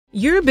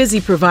You're a busy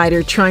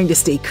provider trying to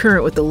stay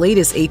current with the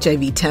latest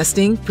HIV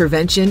testing,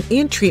 prevention,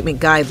 and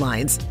treatment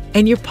guidelines,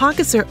 and your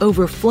pockets are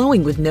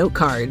overflowing with note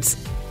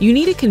cards. You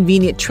need a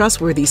convenient,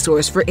 trustworthy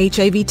source for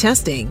HIV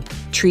testing,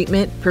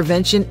 treatment,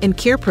 prevention, and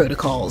care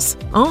protocols.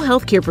 All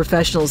healthcare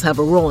professionals have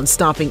a role in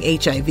stopping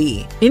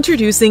HIV.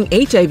 Introducing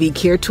HIV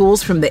Care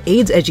Tools from the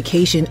AIDS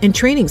Education and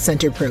Training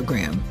Center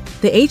program.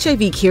 The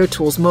HIV Care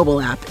Tools mobile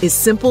app is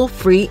simple,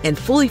 free, and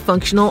fully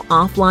functional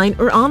offline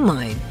or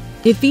online.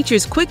 It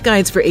features quick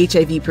guides for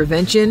HIV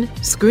prevention,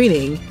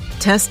 screening,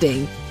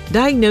 testing,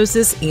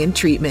 diagnosis, and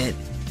treatment.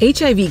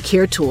 HIV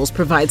Care Tools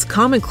provides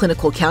common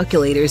clinical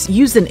calculators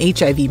used in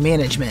HIV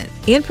management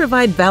and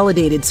provide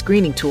validated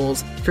screening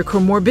tools for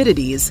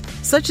comorbidities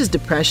such as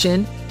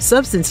depression,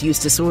 substance use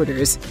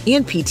disorders,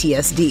 and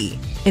PTSD.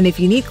 And if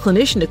you need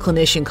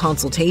clinician-to-clinician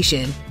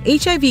consultation,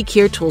 HIV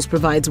Care Tools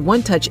provides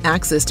one-touch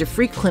access to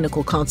free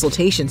clinical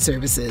consultation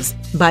services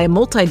by a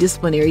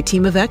multidisciplinary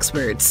team of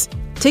experts.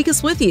 Take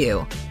us with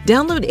you.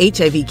 Download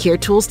HIV Care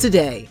Tools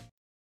today.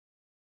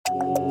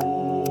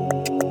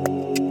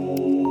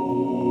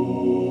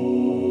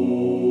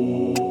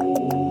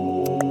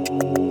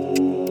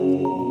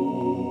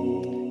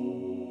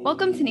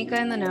 Welcome to Nika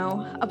in the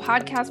Know, a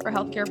podcast for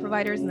healthcare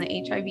providers in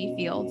the HIV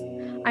field.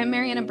 I'm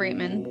Mariana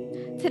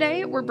Breitman.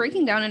 Today, we're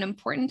breaking down an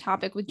important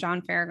topic with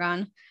John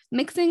Farragon,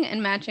 mixing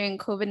and matching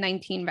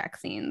COVID-19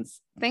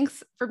 vaccines.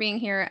 Thanks for being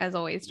here, as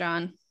always,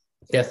 John.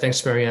 Yeah,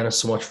 thanks, Mariana,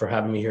 so much for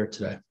having me here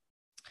today.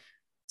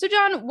 So,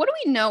 John, what do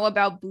we know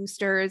about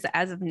boosters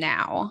as of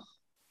now?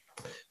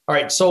 All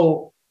right,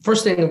 so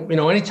first thing,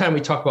 anytime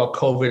we talk about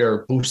COVID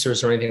or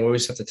boosters or anything, we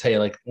always have to tell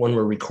you, when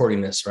we're recording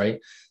this, right?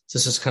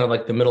 This is kind of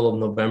like the middle of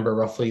November,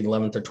 roughly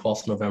 11th or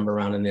 12th November,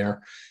 around in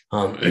there.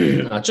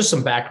 Just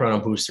some background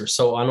on boosters.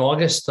 So on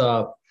August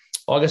of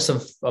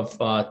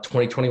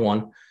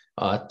 2021,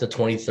 the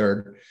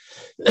 23rd,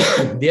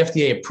 the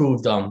FDA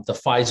approved the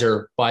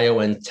Pfizer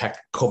BioNTech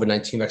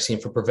COVID-19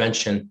 vaccine for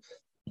prevention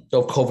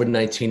of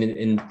COVID-19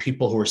 in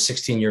people who are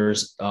 16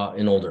 years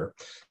and older.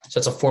 So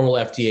that's a formal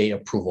FDA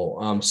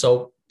approval.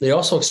 So they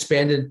also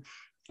expanded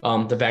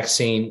the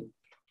vaccine.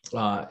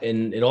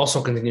 And it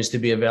also continues to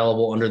be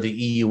available under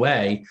the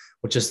EUA,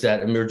 which is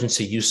that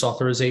emergency use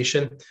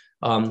authorization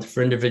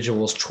for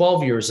individuals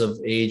 12 years of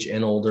age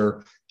and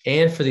older,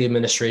 and for the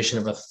administration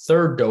of a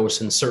third dose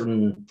in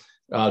certain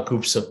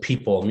groups of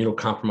people,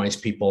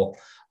 immunocompromised people,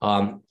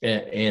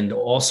 and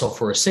also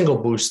for a single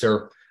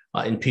booster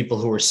in people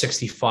who are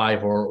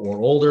 65 or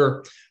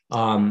older.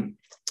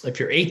 If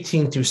you're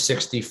 18 to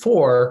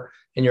 64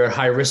 and you're at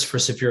high risk for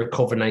severe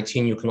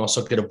COVID-19, you can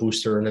also get a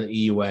booster under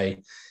the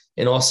EUA.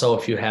 And also,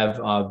 if you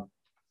have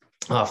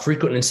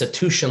frequent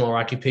institutional or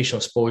occupational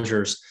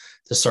exposures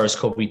to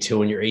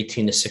SARS-CoV-2 and you're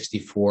 18 to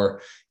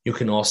 64, you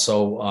can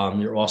also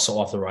you're also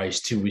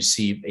authorized to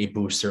receive a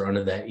booster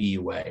under that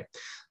EUA.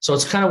 So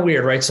it's kind of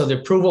weird, right? So the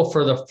approval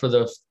for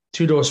the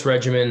two-dose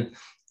regimen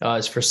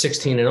is for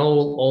 16 and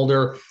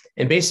older,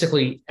 and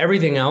basically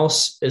everything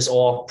else is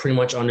all pretty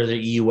much under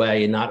the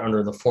EUA and not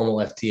under the formal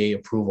FDA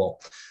approval.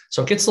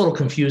 So it gets a little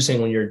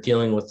confusing when you're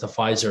dealing with the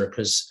Pfizer,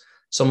 because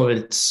some of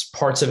it's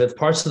parts of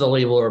the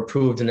label are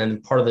approved, and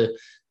then part of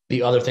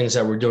the other things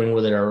that we're doing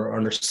with it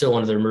are still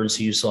under the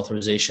emergency use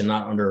authorization,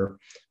 not under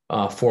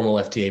formal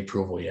FDA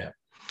approval yet.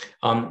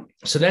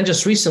 So then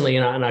just recently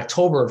in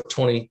October of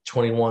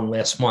 2021,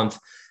 last month,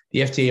 the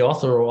FDA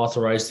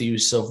authorized the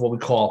use of what we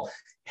call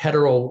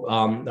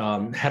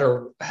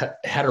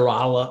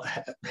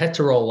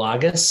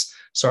heterologous.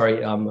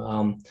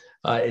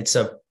 It's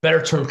a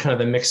better term, kind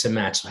of a mix and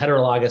match, so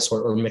heterologous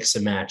or mix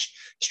and match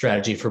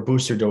strategy for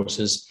booster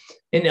doses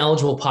in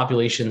eligible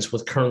populations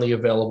with currently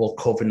available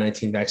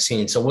COVID-19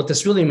 vaccines. So what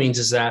this really means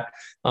is that,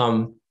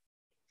 in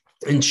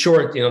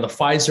short, the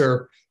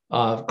Pfizer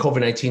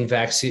COVID-19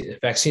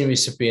 vaccine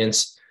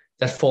recipients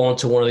that fall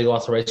into one of the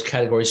authorized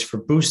categories for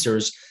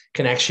boosters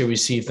can actually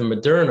receive the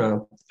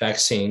Moderna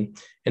vaccine.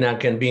 And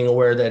again, being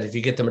aware that if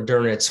you get the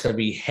Moderna, it's going to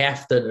be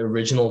half the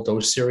original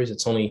dose series.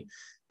 It's only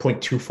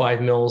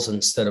 0.25 mils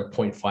instead of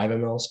 0.5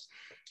 mls.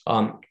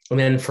 And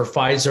then for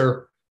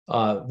Pfizer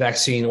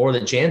vaccine or the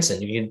Janssen,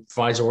 you get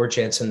Pfizer or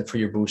Janssen for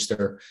your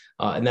booster.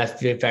 And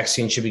that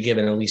vaccine should be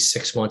given at least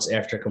 6 months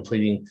after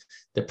completing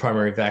the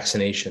primary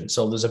vaccination.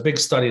 So there's a big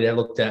study that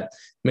looked at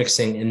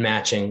mixing and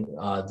matching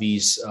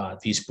these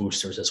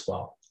boosters as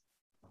well.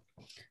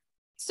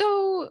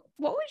 So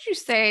what would you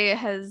say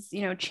has,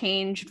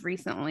 changed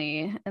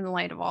recently in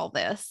light of all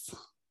this?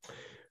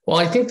 Well,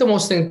 I think the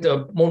most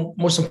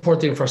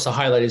important thing for us to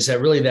highlight is that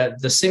really that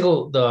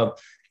the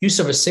use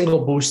of a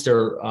single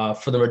booster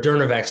for the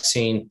Moderna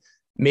vaccine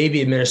may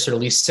be administered at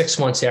least 6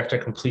 months after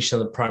completion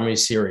of the primary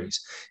series.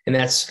 And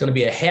that's going to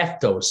be a half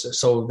dose.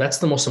 So that's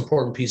the most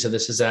important piece of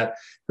this, is that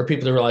for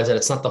people to realize that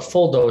it's not the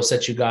full dose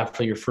that you got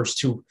for your first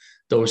two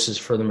doses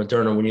for the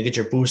Moderna. When you get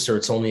your booster,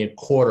 it's only a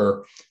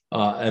quarter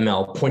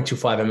ml,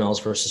 0.25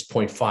 mLs versus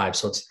 0.5.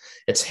 So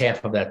it's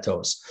half of that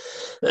dose.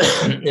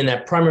 In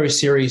that primary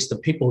series, the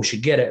people who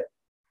should get it,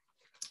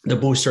 the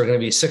booster, are going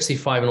to be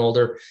 65 and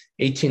older,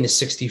 18 to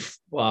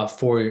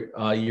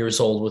 64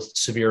 years old with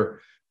severe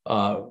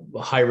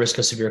high risk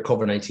of severe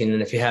COVID-19.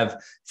 And if you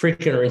have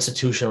frequent or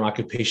institutional or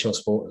occupational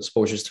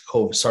exposures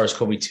to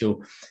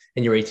SARS-CoV-2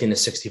 and you're 18 to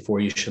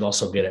 64, you should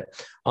also get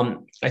it.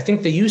 I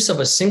think the use of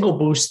a single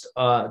boost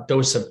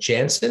dose of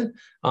Janssen,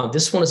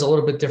 this one is a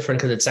little bit different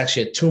because it's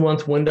actually a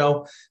 2-month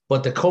window,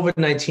 but the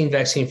COVID-19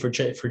 vaccine for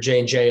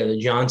J&J or the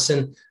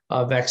Johnson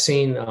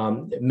vaccine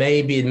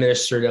may be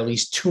administered at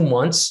least 2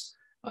 months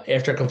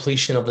after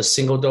completion of the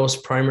single dose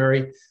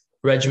primary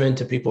regimen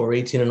to people who are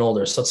 18 and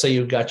older. So let's say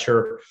you got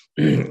your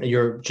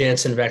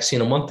Janssen vaccine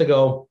a month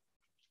ago,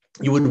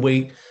 you would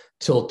wait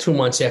till 2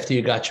 months after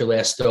you got your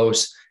last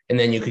dose, and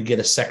then you could get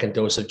a second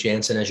dose of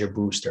Janssen as your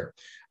booster.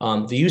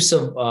 The use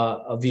of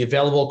the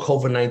available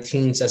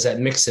COVID-19s as that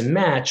mix and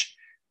match,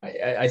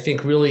 I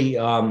think really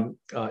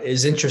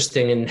is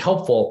interesting and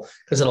helpful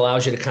because it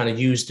allows you to kind of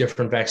use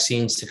different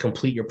vaccines to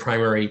complete your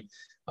primary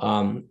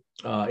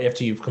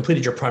after you've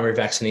completed your primary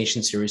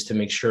vaccination series to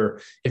make sure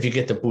if you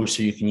get the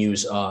booster, you can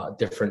use a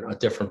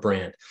different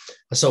brand.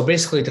 So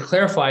basically, to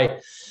clarify,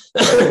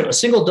 a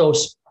single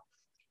dose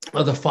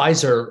of the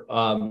Pfizer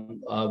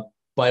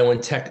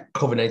BioNTech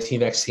COVID-19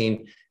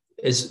 vaccine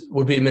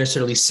would be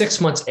administered at least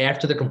 6 months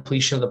after the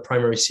completion of the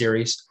primary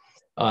series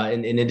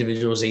in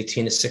individuals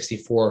 18 to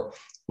 64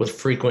 with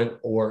frequent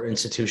or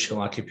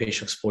institutional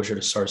occupational exposure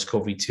to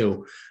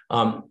SARS-CoV-2.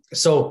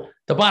 So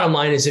the bottom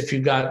line is if you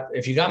got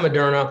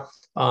Moderna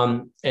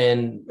and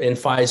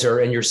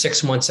Pfizer and you're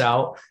 6 months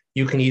out,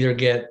 you can either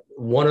get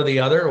one or the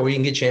other, or you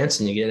can get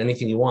Janssen. You get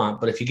anything you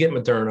want. But if you get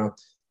Moderna,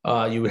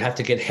 you would have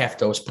to get half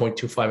dose,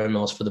 0.25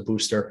 mLs for the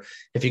booster.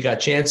 If you got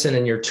Janssen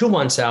and you're 2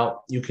 months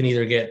out, you can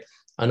either get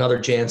another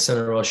Janssen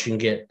or else you can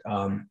get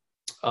the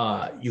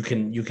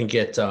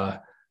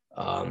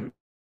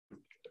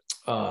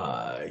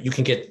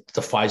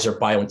Pfizer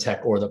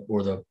BioNTech or the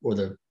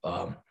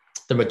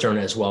Moderna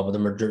as well. But the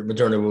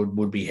Moderna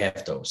would be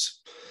half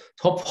dose.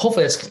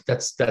 Hopefully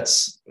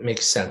that's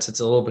makes sense. It's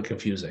a little bit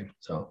confusing.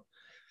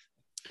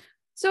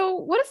 So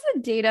what does the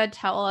data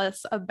tell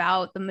us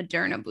about the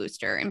Moderna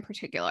booster in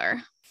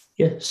particular?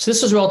 Yeah, so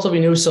this is relatively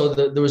new. So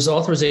there was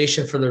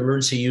authorization for the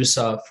emergency use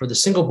for the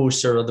single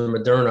booster of the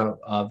Moderna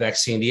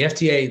vaccine. The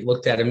FDA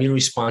looked at immune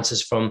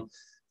responses from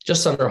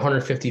just under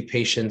 150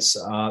 patients,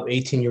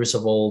 18 years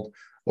of old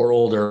or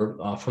older,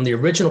 from the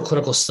original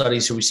clinical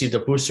studies who received a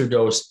booster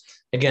dose,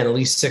 again, at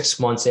least 6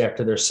 months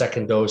after their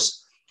second dose.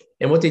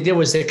 And what they did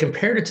was they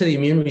compared it to the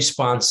immune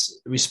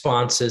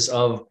responses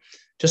of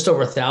just over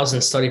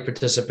 1,000 study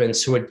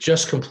participants who had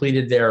just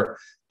completed their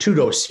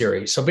 2-dose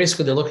series. So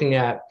basically, they're looking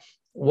at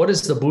what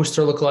does the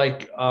booster look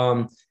like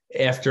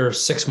after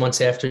 6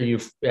 months at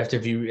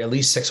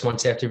least 6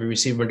 months after you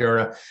receive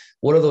Moderna.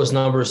 What do those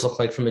numbers look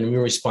like from an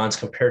immune response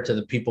compared to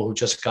the people who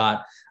just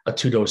got a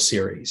 2-dose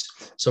series?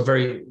 So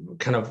very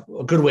kind of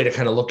a good way to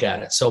kind of look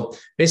at it. So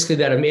basically,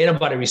 that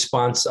antibody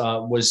response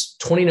was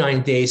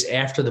 29 days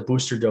after the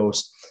booster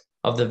dose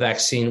of the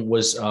vaccine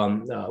was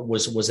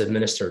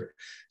administered.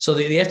 So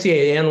the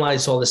FDA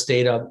analyzed all this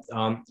data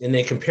and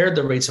they compared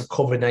the rates of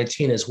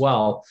COVID-19 as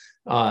well.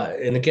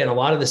 And again, a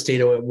lot of this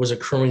data was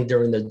occurring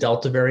during the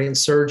Delta variant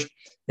surge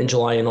in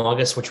July and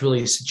August, which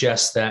really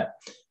suggests that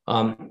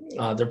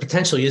there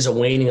potentially is a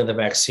waning of the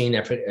vaccine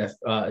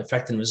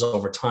effectiveness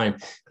over time,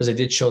 because they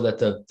did show that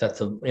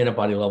the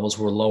antibody levels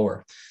were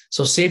lower.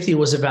 So safety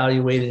was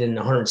evaluated in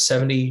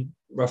 170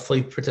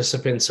 roughly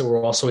participants who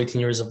were also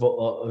 18 years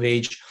of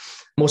age.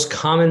 Most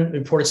common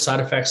reported side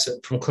effects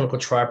from clinical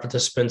trial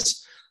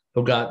participants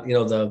who got,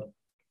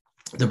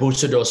 the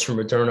booster dose from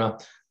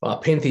Moderna: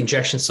 pain at the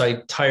injection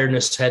site,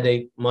 tiredness,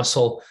 headache,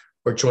 muscle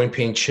or joint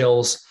pain,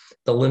 chills.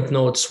 The lymph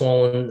nodes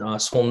swollen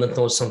lymph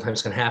nodes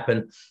sometimes can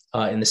happen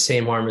in the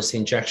same arm as the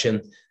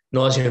injection.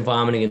 Nausea and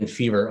vomiting and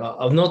fever.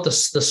 Of note, the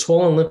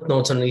swollen lymph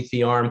nodes underneath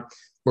the arm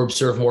were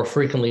observed more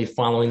frequently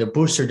following the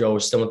booster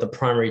dose than with the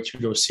primary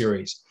 2-dose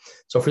series.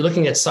 So if we're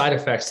looking at side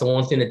effects, the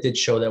one thing that did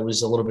show that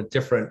was a little bit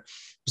different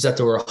was that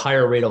there were a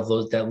higher rate of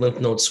that lymph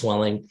node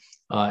swelling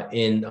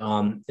in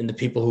the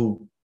people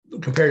who,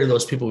 compared to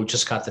those people who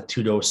just got the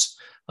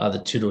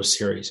 2-dose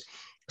series.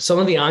 Some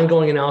of the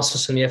ongoing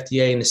analysis from the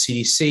FDA and the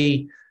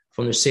CDC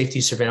from their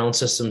safety surveillance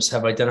systems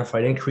have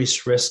identified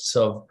increased risks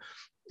of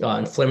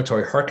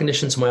inflammatory heart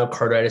conditions,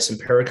 myocarditis, and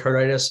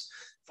pericarditis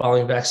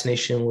following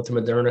vaccination with the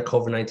Moderna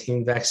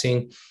COVID-19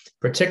 vaccine,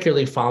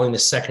 particularly following the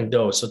second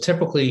dose. So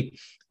typically,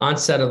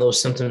 onset of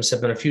those symptoms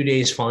have been a few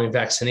days following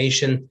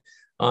vaccination.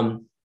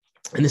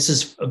 And this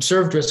is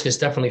observed risk is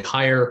definitely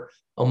higher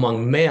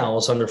among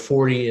males under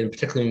 40, and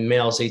particularly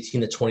males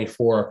 18 to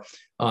 24,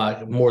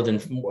 more than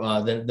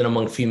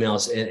among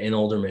females and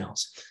older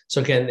males.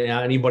 So again,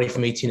 anybody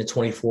from 18 to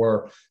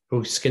 24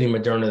 who's getting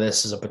Moderna,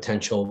 this is a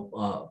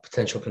potential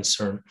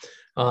concern.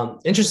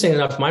 Interesting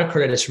enough,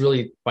 myocarditis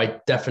really, by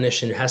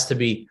definition, has to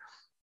be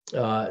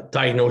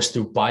diagnosed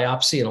through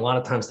biopsy, and a lot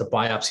of times the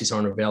biopsies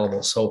aren't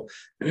available. So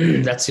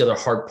that's the other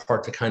hard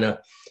part to kind of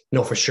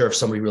know for sure if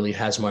somebody really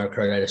has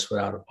myocarditis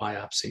without a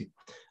biopsy.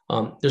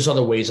 There's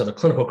other ways, other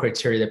clinical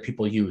criteria that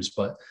people use,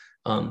 but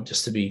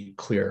just to be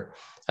clear.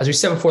 As we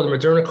said before, the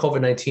Moderna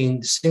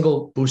COVID-19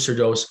 single booster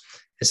dose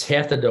is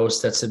half the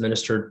dose that's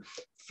administered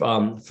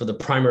for the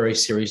primary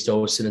series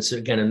dose, and it's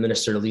again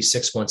administered at least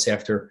 6 months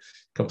after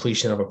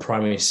completion of a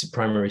primary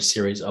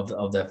series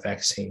of that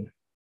vaccine.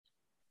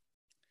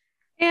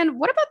 And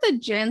what about the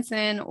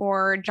Janssen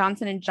or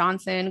Johnson &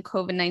 Johnson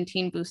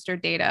COVID-19 booster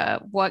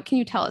data? What can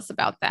you tell us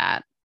about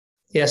that?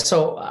 Yeah,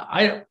 so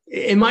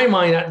in my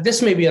mind,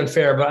 this may be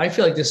unfair, but I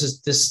feel like this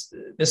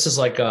is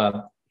like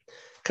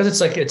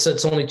because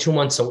it's only 2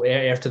 months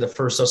after the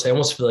first dose. I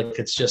almost feel like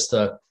it's just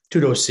a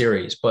 2-dose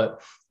series,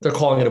 but they're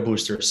calling it a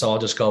booster, so I'll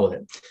just go with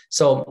it.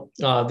 So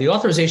the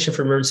authorization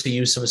for emergency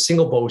use of a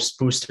single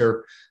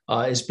booster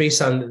is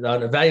based on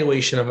an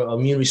evaluation of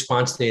immune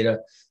response data.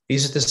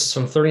 This is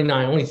from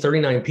only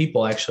 39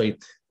 people actually,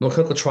 in a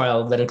clinical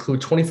trial that include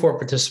 24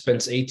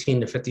 participants,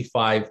 18 to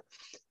 55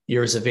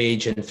 years of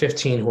age, and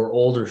 15 who are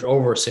older,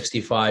 over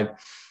 65.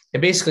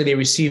 And basically they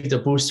received a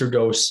booster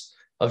dose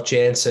of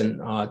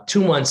Janssen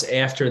 2 months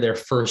after their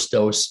first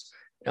dose,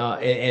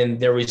 and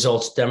their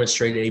results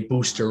demonstrated a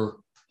booster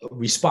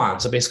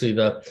response. So basically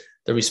the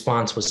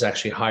response was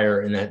actually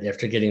higher in that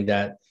after getting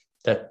that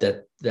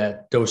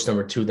dose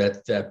number 2,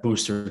 that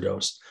booster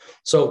dose.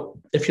 So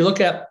if you look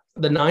at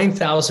the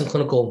 9,000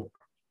 clinical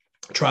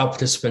trial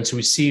participants who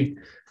received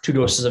 2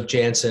 doses of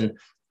Janssen,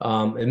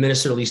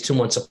 administered at least 2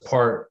 months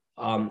apart,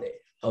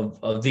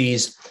 of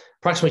these,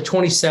 approximately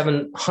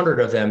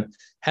 2,700 of them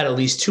had at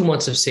least 2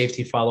 months of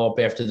safety follow-up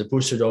after the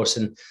booster dose.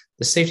 And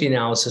the safety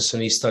analysis in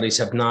these studies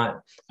have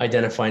not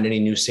identified any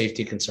new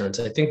safety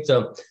concerns. I think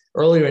the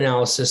earlier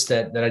analysis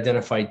that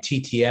identified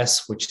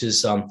TTS, which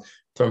is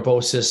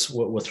thrombosis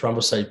with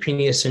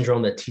thrombocytopenia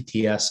syndrome, that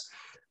TTS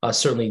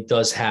certainly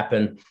does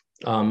happen.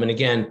 And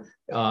again,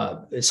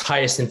 it's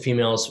highest in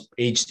females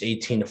aged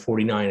 18 to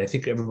 49. I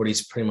think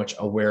everybody's pretty much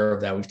aware of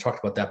that. We've talked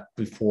about that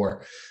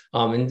before.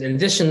 And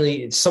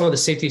additionally, some of the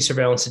safety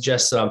surveillance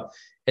suggests an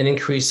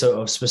increase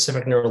of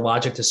specific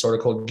neurologic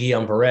disorder called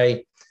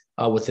Guillain-Barré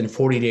within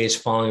 40 days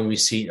following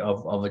receipt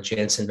of a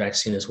Janssen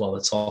vaccine as well.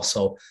 It's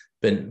also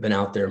been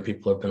out there and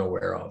people have been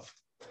aware of.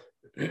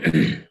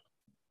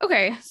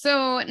 Okay,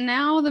 so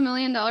now the $1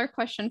 million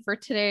question for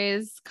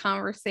today's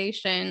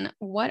conversation.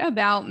 What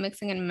about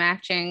mixing and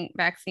matching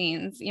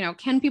vaccines?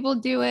 Can people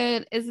do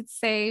it? Is it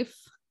safe?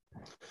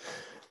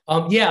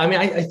 Yeah, I mean,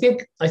 I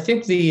think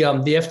the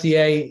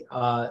FDA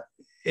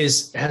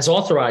has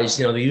authorized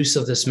the use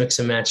of this mix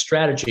and match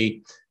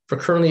strategy for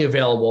currently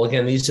available.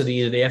 Again, these are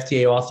either the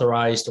FDA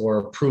authorized or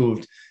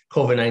approved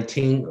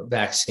COVID-19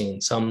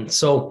 vaccines.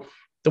 So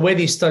the way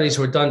these studies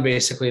were done,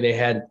 basically, they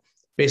had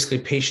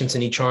patients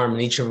in each arm,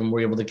 and each of them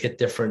were able to get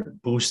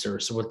different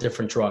boosters with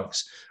different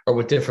drugs or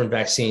with different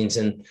vaccines.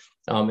 And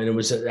it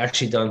was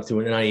actually done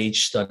through an NIH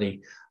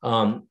study.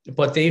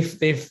 But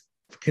they've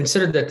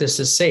considered that this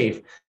is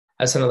safe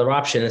as another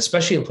option,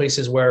 especially in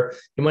places where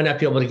you might not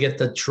be able to get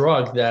the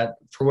drug that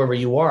for wherever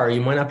you are, you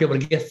might not be able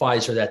to get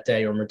Pfizer that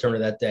day or Moderna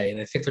that day.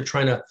 And I think they're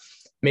trying to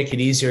make it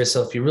easier.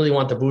 So if you really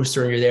want the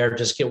booster and you're there,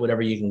 just get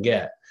whatever you can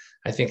get,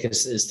 I think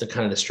is the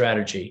kind of the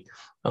strategy.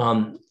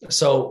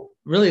 So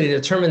really to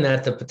determine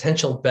that the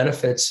potential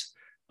benefits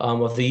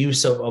of the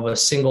use of a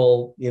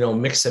single,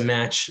 mix and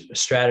match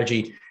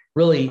strategy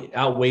really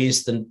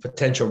outweighs the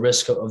potential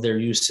risk of their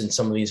use in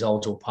some of these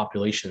eligible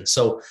populations.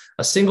 So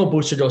a single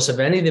booster dose of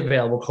any of the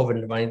available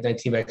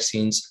COVID-19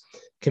 vaccines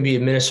can be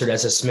administered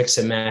as a mix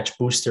and match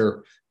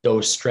booster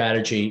dose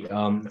strategy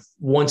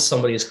once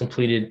somebody has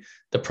completed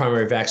the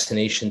primary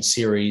vaccination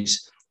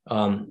series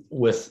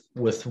with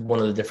one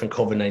of the different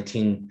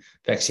COVID-19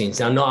 vaccines.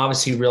 Now, no,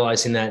 obviously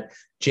realizing that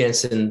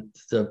Janssen,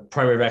 the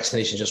primary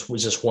vaccination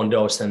was just 1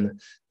 dose, and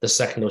the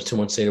second dose 2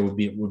 months later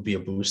would be a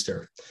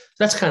booster.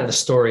 That's kind of the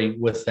story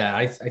with that.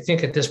 I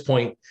think at this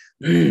point,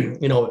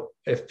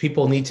 if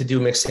people need to do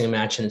mixing and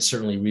matching, it's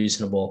certainly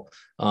reasonable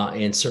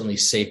and certainly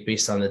safe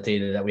based on the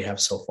data that we have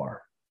so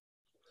far.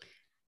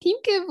 Can you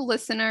give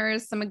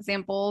listeners some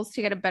examples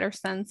to get a better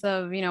sense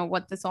of,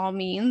 what this all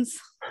means?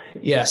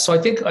 Yeah. So I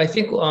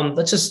think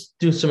let's just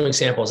do some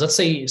examples. Let's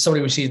say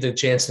somebody received the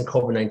Janssen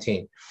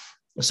COVID-19.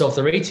 So if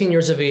they're 18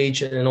 years of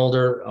age and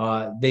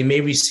older, they may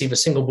receive a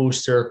single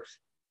booster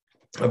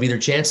of either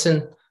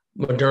Janssen,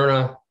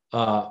 Moderna,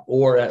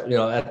 or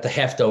at the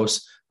half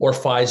dose, or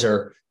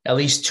Pfizer, at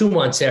least 2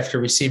 months after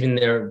receiving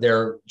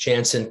their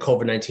Janssen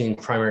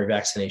COVID-19 primary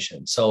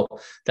vaccination. So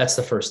that's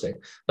the first thing.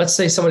 Let's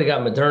say somebody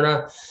got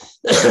Moderna,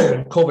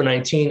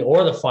 COVID-19,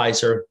 or the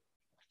Pfizer.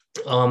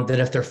 That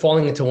if they're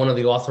falling into one of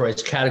the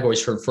authorized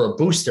categories for a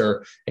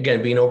booster,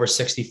 again, being over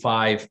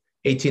 65,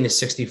 18 to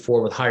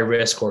 64 with high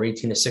risk, or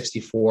 18 to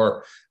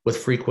 64 with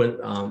frequent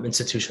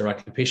institutional or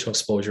occupational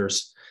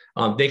exposures,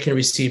 they can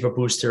receive a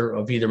booster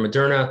of either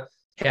Moderna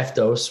half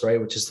dose,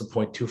 right, which is the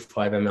 0.25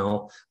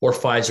 ml, or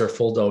Pfizer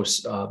full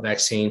dose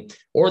vaccine,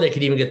 or they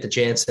could even get the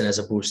Janssen as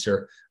a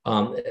booster.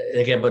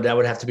 Again, but that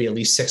would have to be at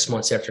least 6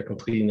 months after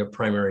completing their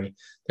primary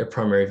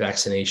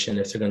vaccination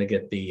if they're going to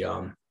get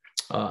the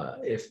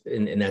if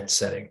in that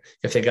setting,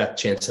 if they got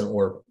Janssen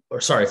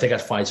if they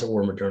got Pfizer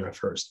or Moderna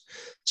first.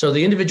 So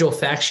the individual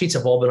fact sheets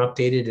have all been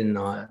updated, and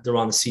they're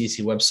on the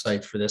CDC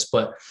website for this.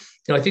 But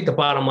I think the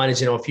bottom line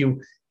is,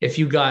 if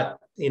you got,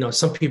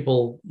 some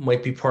people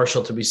might be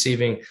partial to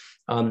receiving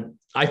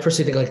I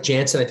personally think like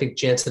Janssen, I think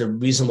Janssen are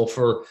reasonable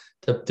for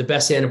the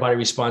best antibody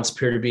response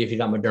appear to be if you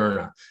got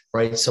Moderna,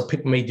 right? So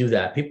people may do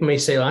that. People may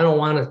say, I don't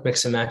want to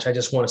mix and match. I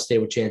just want to stay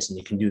with Janssen.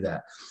 You can do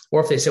that. Or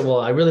if they say, well,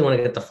 I really want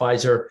to get the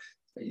Pfizer,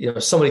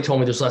 somebody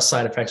told me there's less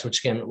side effects, which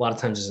again, a lot of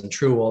times isn't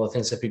true. All the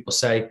things that people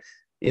say,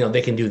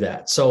 they can do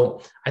that.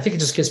 So I think it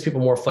just gives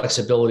people more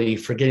flexibility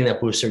for getting that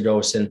booster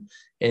dose and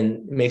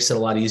makes it a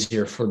lot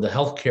easier for the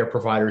healthcare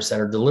providers that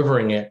are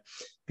delivering it,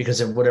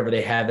 because of whatever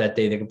they have that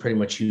day, they can pretty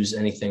much use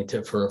anything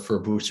for a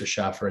booster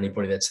shot for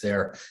anybody that's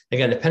there.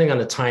 Again, depending on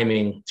the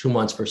timing, 2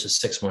 months versus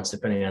 6 months,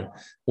 depending on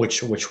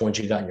which ones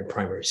you got in your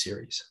primary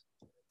series.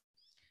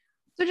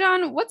 So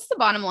John, what's the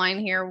bottom line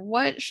here?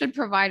 What should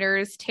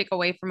providers take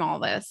away from all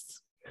this?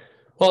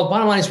 Well, the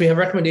bottom line is we have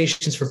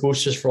recommendations for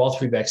boosters for all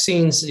 3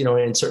 vaccines,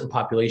 in certain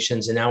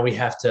populations. And now we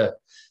have data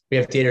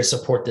to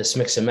support this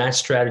mix and match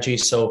strategy.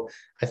 So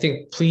I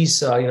think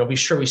please, be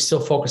sure we still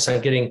focus on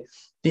getting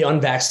the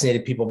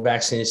unvaccinated people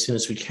vaccinated as soon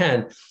as we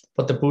can,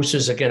 but the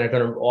boosters again are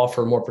going to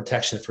offer more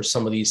protection for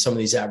some of these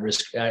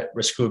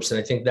at-risk groups, and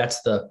I think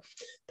that's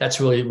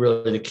really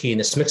the key. And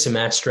this mix and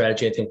match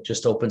strategy, I think,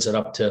 just opens it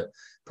up to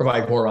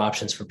provide more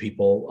options for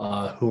people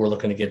who are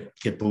looking to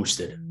get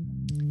boosted.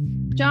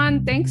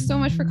 John, thanks so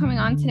much for coming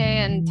on today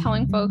and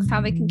telling folks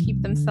how they can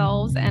keep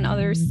themselves and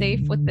others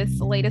safe with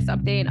this latest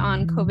update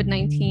on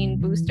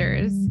COVID-19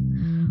 boosters.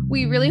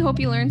 We really hope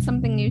you learned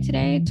something new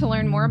today. To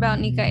learn more about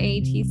NICA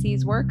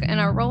AATC's work and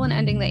our role in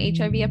ending the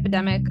HIV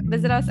epidemic,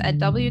 visit us at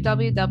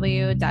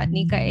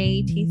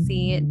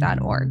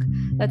www.nicaaetc.org.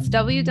 That's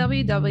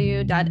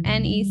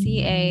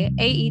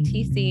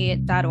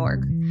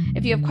www.necaaetc.org.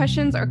 If you have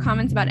questions or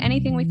comments about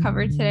anything we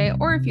covered today,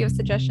 or if you have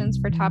suggestions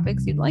for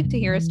topics you'd like to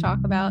hear us talk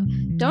about,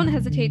 don't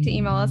hesitate to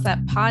email us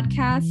at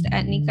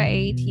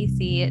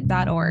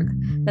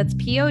podcast@nicaaetc.org. That's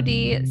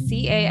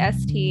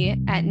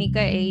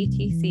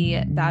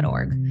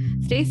podcast@nicaaetc.org.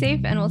 Stay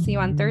safe, and we'll see you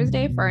on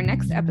Thursday for our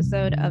next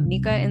episode of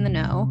NICA in the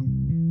Know.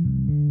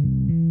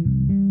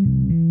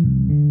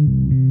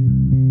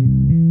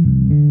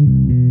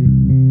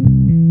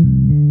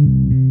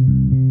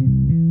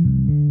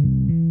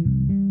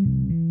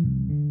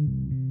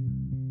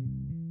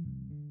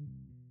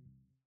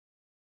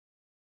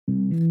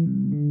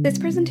 This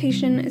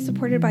presentation is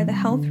supported by the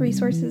Health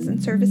Resources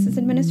and Services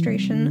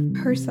Administration,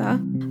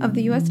 HRSA, of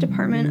the U.S.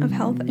 Department of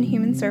Health and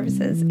Human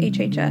Services,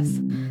 HHS.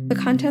 The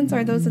contents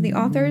are those of the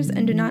authors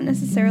and do not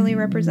necessarily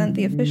represent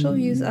the official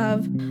views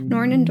of,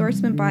 nor an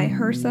endorsement by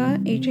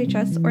HRSA,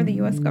 HHS, or the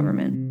U.S.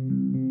 government.